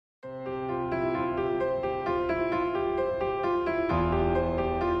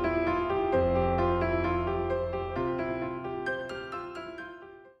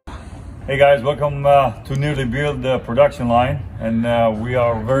Hey guys, welcome to Nearly Build production line, and we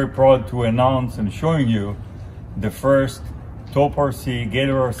are very proud to announce and showing you the first TopRC,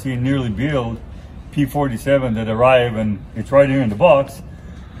 Gator-RC Nearly Build P-47 that arrived, and it's right here in the box,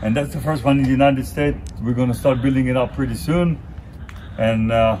 and that's the first one in the United States. We're going to start building it up pretty soon,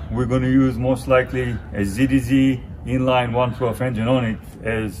 and we're going to use most likely a ZDZ inline 112 engine on it,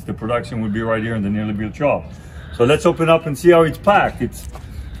 as the production will be right here in the Nearly Build shop. So let's open up and see how it's packed. It's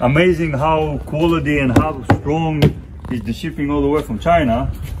amazing how quality and how strong is the shipping all the way from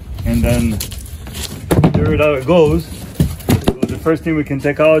China. And then here it goes. So the first thing we can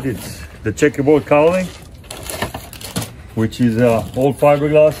take out is the checkerboard cowling, which is all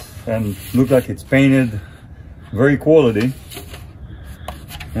fiberglass and look like it's painted very quality.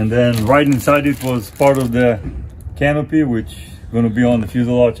 And then right inside it was part of the canopy, which is going to be on the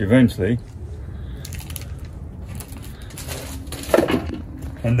fuselage eventually.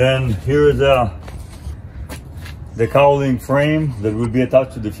 And then here's the cowling frame that will be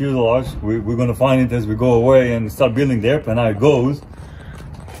attached to the fuselage. We're going to find it as we go away and start building the airplane, how it goes.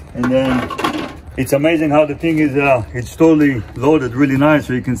 And then it's amazing how the thing is, it's totally loaded really nice.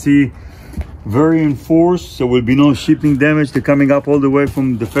 So you can see very reinforced, so will be no shipping damage. They're coming up all the way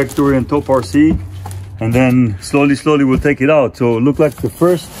from the factory and TopRC. And then slowly we'll take it out. So look like the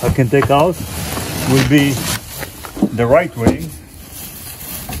first I can take out will be the right wing.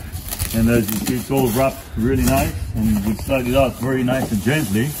 And as you see, it's all wrapped really nice, and we slide it out very nice and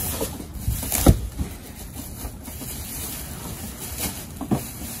gently.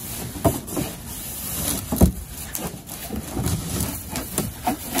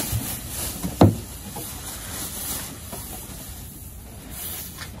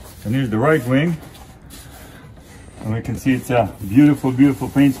 And here's the right wing. And we can see it's a beautiful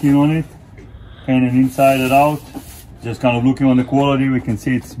paint scheme on it, painted inside and out. Just kind of looking on the quality, we can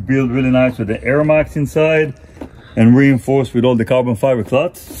see it's built really nice with the air marks inside and reinforced with all the carbon fiber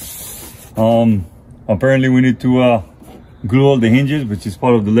clutch. Apparently we need to glue all the hinges, which is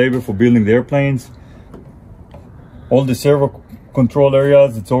part of the labor for building the airplanes. All the servo control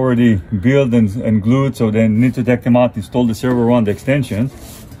areas, it's already built and glued, so they need to take them out, install the servo around the extensions.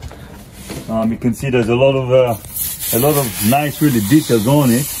 You can see there's a lot of nice really details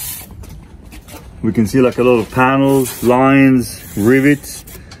on it. We can see like a lot of panels, lines, rivets,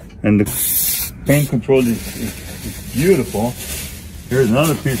 and the paint control is beautiful. Here's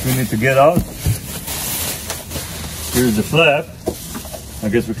another piece we need to get out. Here's the flap. I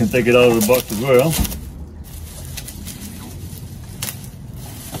guess we can take it out of the box as well.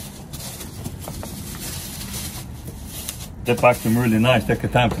 That packed them really nice. Take the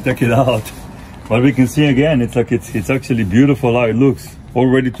time to take it out. But we can see again, it's like it's actually beautiful how it looks. All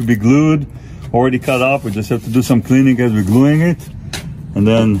ready to be glued. Already cut up. We just have to do some cleaning as we're gluing it. And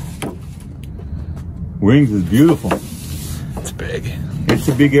then wings is beautiful. It's big. It's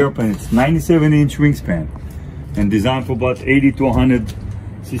a big airplane. It's 97-inch wingspan and designed for about 80 to 100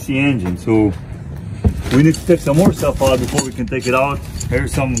 cc engine. So we need to take some more stuff out before we can take it out.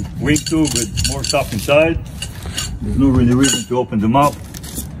 Here's some wing tube with more stuff inside. There's no really reason to open them up.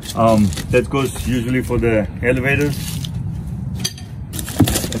 That goes usually for the elevators.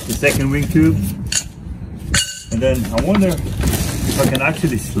 That's the second wing tube. And then I wonder if I can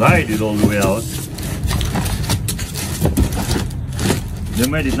actually slide it all the way out. They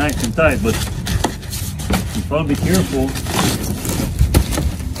made it nice and tight, but you probably be careful.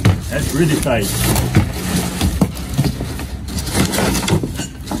 That's really tight.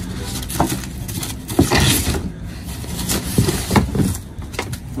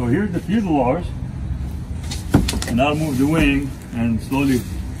 So here's the fuselage, and I'll move the wing and slowly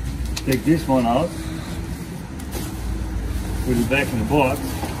take this one out, put it back in the box.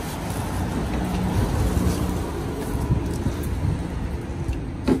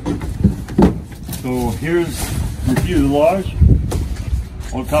 So here's the fuselage.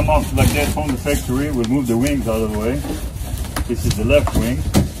 Will come up like that from the factory. We'll move the wings out of the way. This is the left wing.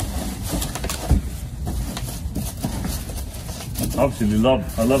 Absolutely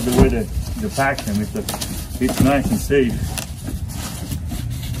I love the way that they pack them. It's nice and safe.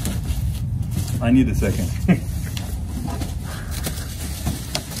 I need a second.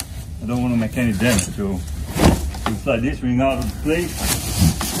 I don't want to make any damage, so we'll slide this wing out of place.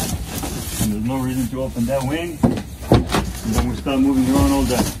 And there's no reason to open that wing. And then we start moving around all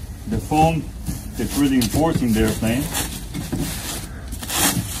the foam that's really enforcing the airplane.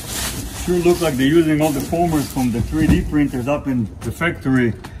 Sure look like they're using all the foamers from the 3D printers up in the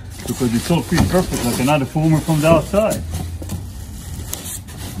factory, because it's all fit perfect like another foamer from the outside.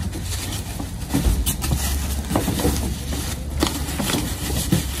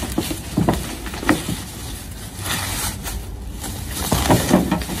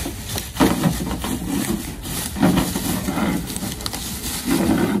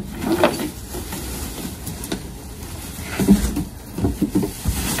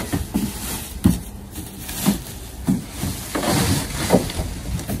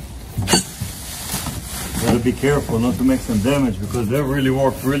 be careful not to make some damage, because they really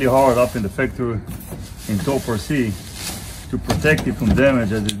worked really hard up in the factory in TopRC to protect it from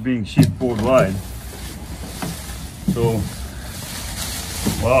damage as it's being shipped worldwide. So,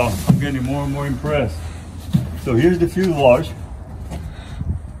 wow, I'm getting more and more impressed. So here's the fuselage,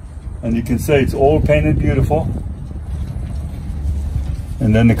 and you can say it's all painted beautiful.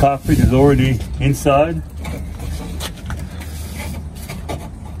 And then the cockpit is already inside.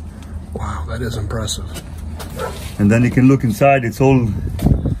 Wow, that is impressive. And then you can look inside. It's all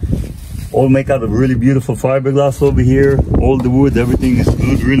made out of really beautiful fiberglass over here. All the wood, everything is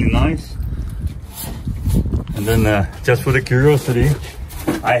glued really nice. And then just for the curiosity,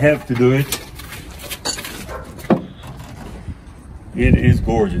 I have to do it. It is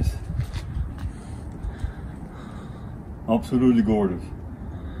gorgeous. Absolutely gorgeous.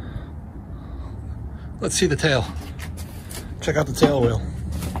 Let's see the tail. Check out the tail wheel.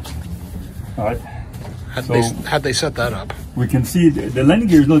 All right. How'd they set that up? We can see the landing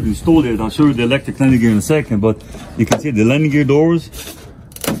gear is not installed yet. I'll show you the electric landing gear in a second, but you can see the landing gear doors.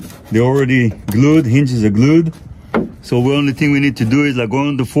 They're already glued, hinges are glued. So the only thing we need to do is like go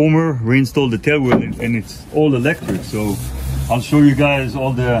on the former, reinstall the tail wheel, and it's all electric. So I'll show you guys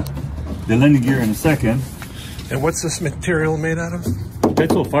all the landing gear in a second. And what's this material made out of?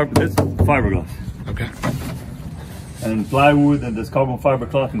 That's all fiberglass. Okay. And plywood, and there's carbon fiber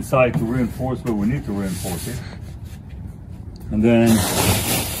cloth inside to reinforce where we need to reinforce it. And then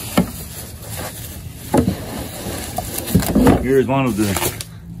here's one of the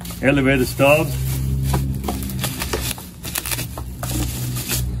elevator stubs.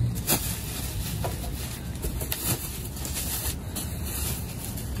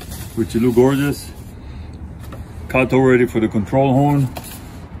 Which look gorgeous. Cut already for the control horn.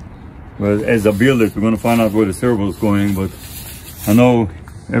 But as a builder, we're going to find out where the servo is going, but I know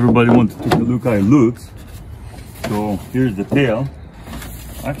everybody wants to take a look how it looks. So here's the tail.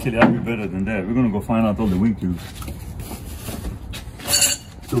 Actually, that'll be better than that. We're going to go find out all the wing tubes,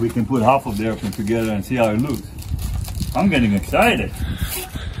 so we can put half of the airplane together and see how it looks. I'm getting excited.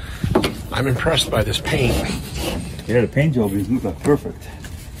 I'm impressed by this paint. Yeah, the paint job is look like perfect.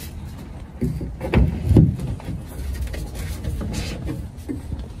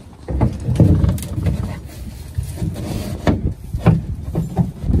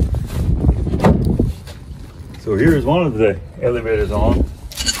 So here's one of the elevators on.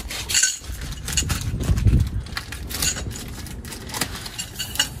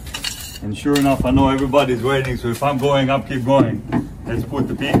 And sure enough, I know everybody's waiting, so if I'm going up, keep going. Let's put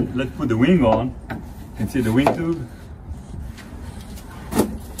the wing on. You can see the wing tube.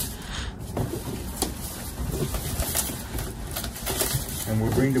 And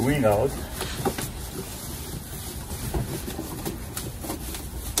we'll bring the wing out.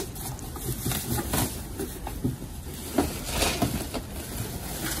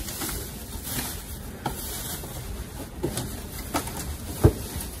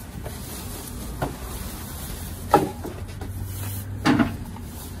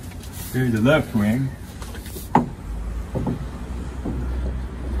 Here's the left wing.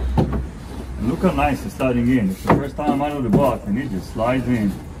 And look how nice it's sliding in. It's the first time out of the box and it just slides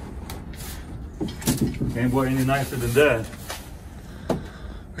in. Can't go any nicer than that.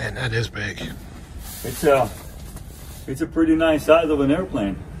 Man, that is big. It's a pretty nice size of an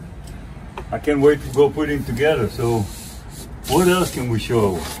airplane. I can't wait to go put it together. So what else can we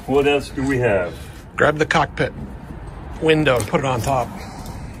show? What else do we have? Grab the cockpit window and put it on top.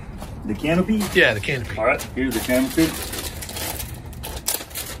 The canopy? Yeah, the canopy. All right, here's the canopy.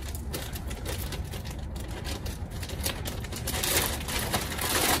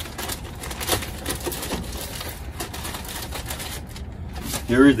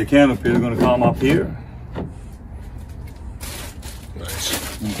 Here is the canopy. They're going to come up here.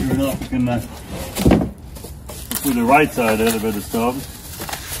 Nice. And sure enough, you can put the right side elevator stub.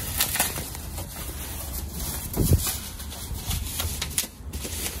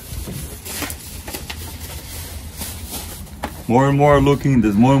 More and more looking,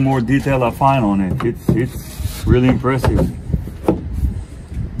 there's more and more detail I find on it. It's really impressive.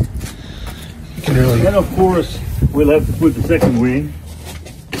 You can really, and of course, we'll have to put the second wing.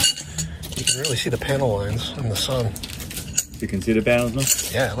 you can really see the panel lines in the sun. You can see the panels now?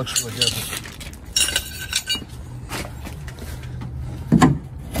 Yeah, it looks really good.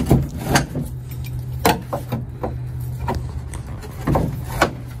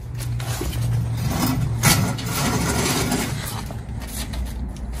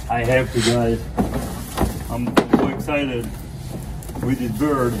 I have to, guys. I'm so excited with this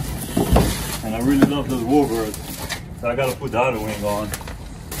bird, and I really love those warbirds. So I gotta put the other wing on.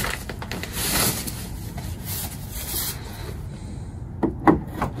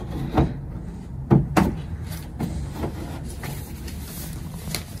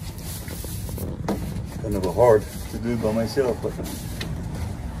 hard to do it by myself, but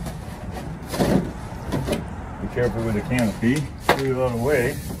be careful with the canopy. Put it out of the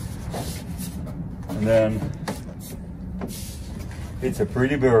way, and then it's a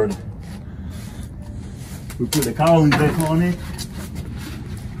pretty bird. We put the cowling back on it.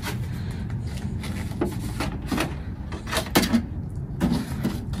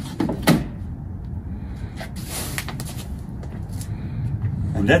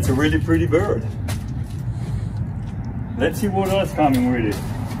 And that's a really pretty bird. Let's see what else coming with it.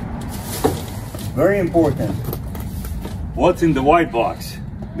 Very important. What's in the white box?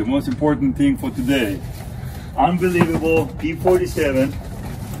 The most important thing for today. Unbelievable P-47.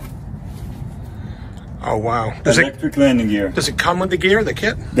 Oh wow. Electric landing gear. Does it come with the gear, the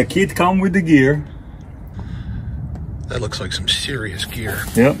kit? The kit comes with the gear. That looks like some serious gear.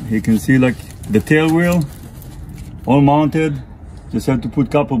 Yep, you can see like the tail wheel, all mounted. Just have to put a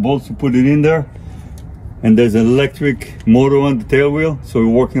couple bolts to put it in there. And there's an electric motor on the tail wheel, so we're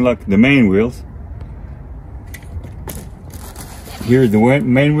working like the main wheels. Here's the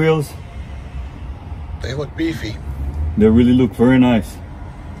main wheels. They look beefy. They really look very nice.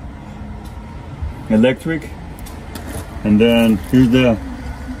 Electric. And then here's the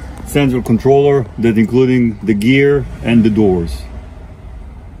central controller that including the gear and the doors.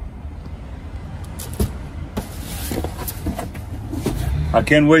 I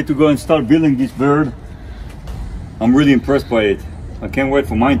can't wait to go and start building this bird. I'm really impressed by it. I can't wait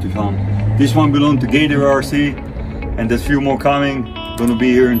for mine to come. This one belongs to Gator-RC, and there's a few more coming, gonna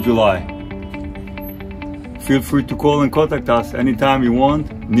be here in July. Feel free to call and contact us anytime you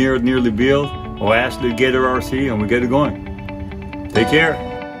want, nearly build, or Ashley Gator-RC, and we get it going. Take care.